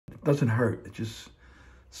It doesn't hurt. It just,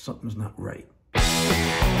 something's not right.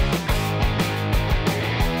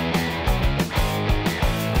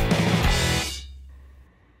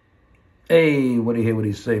 Hey, what do you hear what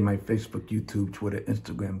he say? My Facebook, YouTube, Twitter,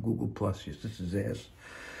 Instagram, Google+. Yes, this is ass.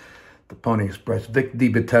 The Pony Express. Vic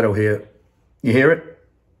Dibitetto here. You hear it?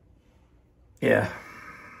 Yeah.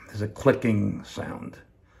 There's a clicking sound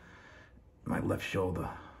in my left shoulder.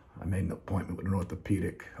 I made an appointment with an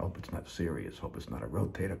orthopedic. Hope it's not serious. Hope it's not a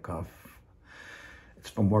rotator cuff. It's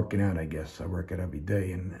from working out, I guess. I work out every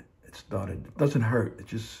day, and it started. It doesn't hurt. It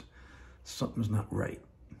just, something's not right.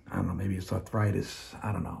 I don't know, maybe it's arthritis.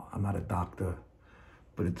 I don't know. I'm not a doctor,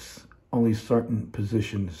 but it's only certain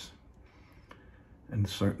positions and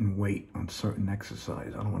certain weight on certain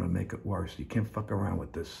exercise. I don't want to make it worse. You can't fuck around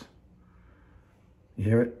with this. You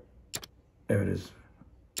hear it? There it is.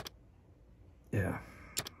 Yeah,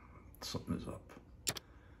 something is up.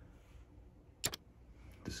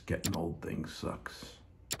 This getting old thing sucks.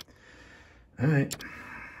 All right,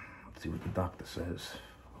 let's see what the doctor says.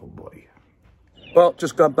 Oh boy. Well,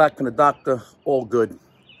 just got back from the doctor, all good.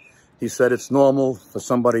 He said it's normal for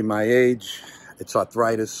somebody my age. It's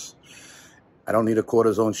arthritis. I don't need a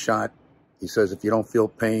cortisone shot. He says if you don't feel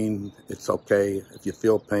pain, it's okay. If you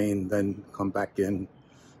feel pain, then come back in.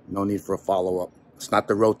 No need for a follow-up. It's not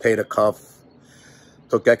the rotator cuff.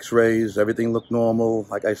 Took x-rays, everything looked normal.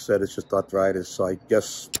 Like I said, it's just arthritis. So I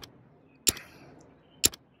guess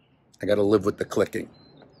I gotta live with the clicking.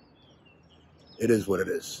 It is what it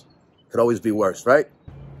is. Could always be worse, right?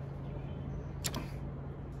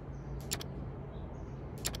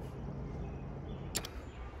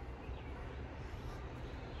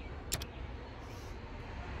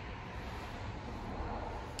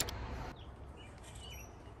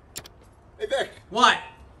 Hey, Vic. What?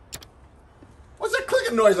 What's that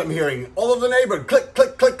clicking noise I'm hearing? All over the neighborhood. Click,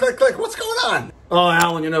 click, click, click, click. What's going on? Oh,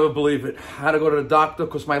 Alan, you never believe it. I had to go to the doctor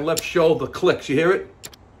because my left shoulder clicks. You hear it?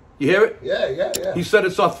 You hear it? Yeah. He said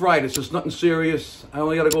it's arthritis. It's nothing serious. I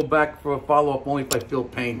only got to go back for a follow-up only if I feel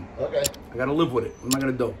pain. Okay. I got to live with it. What am I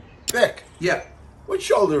going to do? Vic. Yeah. Which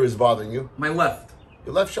shoulder is bothering you? My left.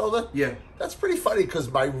 Your left shoulder? Yeah. That's pretty funny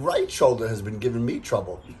because my right shoulder has been giving me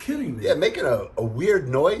trouble. You're kidding me. Yeah, making a weird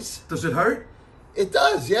noise. Does it hurt? It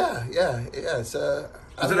does, yeah. It's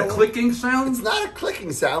Is it a clicking sound? It's not a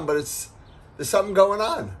clicking sound, but there's something going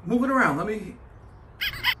on. Move it around. Let me...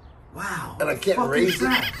 Wow. And I can't raise it.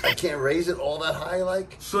 That? I can't raise it all that high,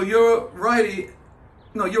 like. So you're a righty.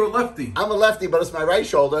 No, you're a lefty. I'm a lefty, but it's my right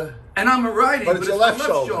shoulder. And I'm a righty, but it's your left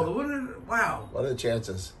shoulder. Wow. What are the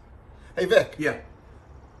chances? Hey, Vic. Yeah.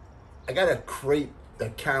 I got a crate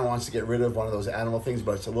that Karen wants to get rid of, one of those animal things,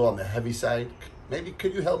 but it's a little on the heavy side. Maybe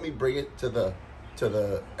could you help me bring it to the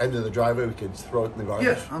end of the driveway? We could throw it in the garbage.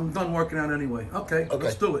 Yeah, I'm done working out anyway. Okay,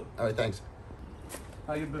 let's do it. All right, thanks.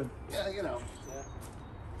 How you been? Yeah, you know. Yeah.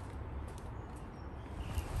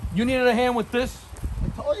 You needed a hand with this? I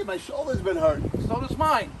told you my shoulder's been hurt. So does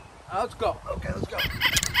mine. Let's go. Okay, let's go.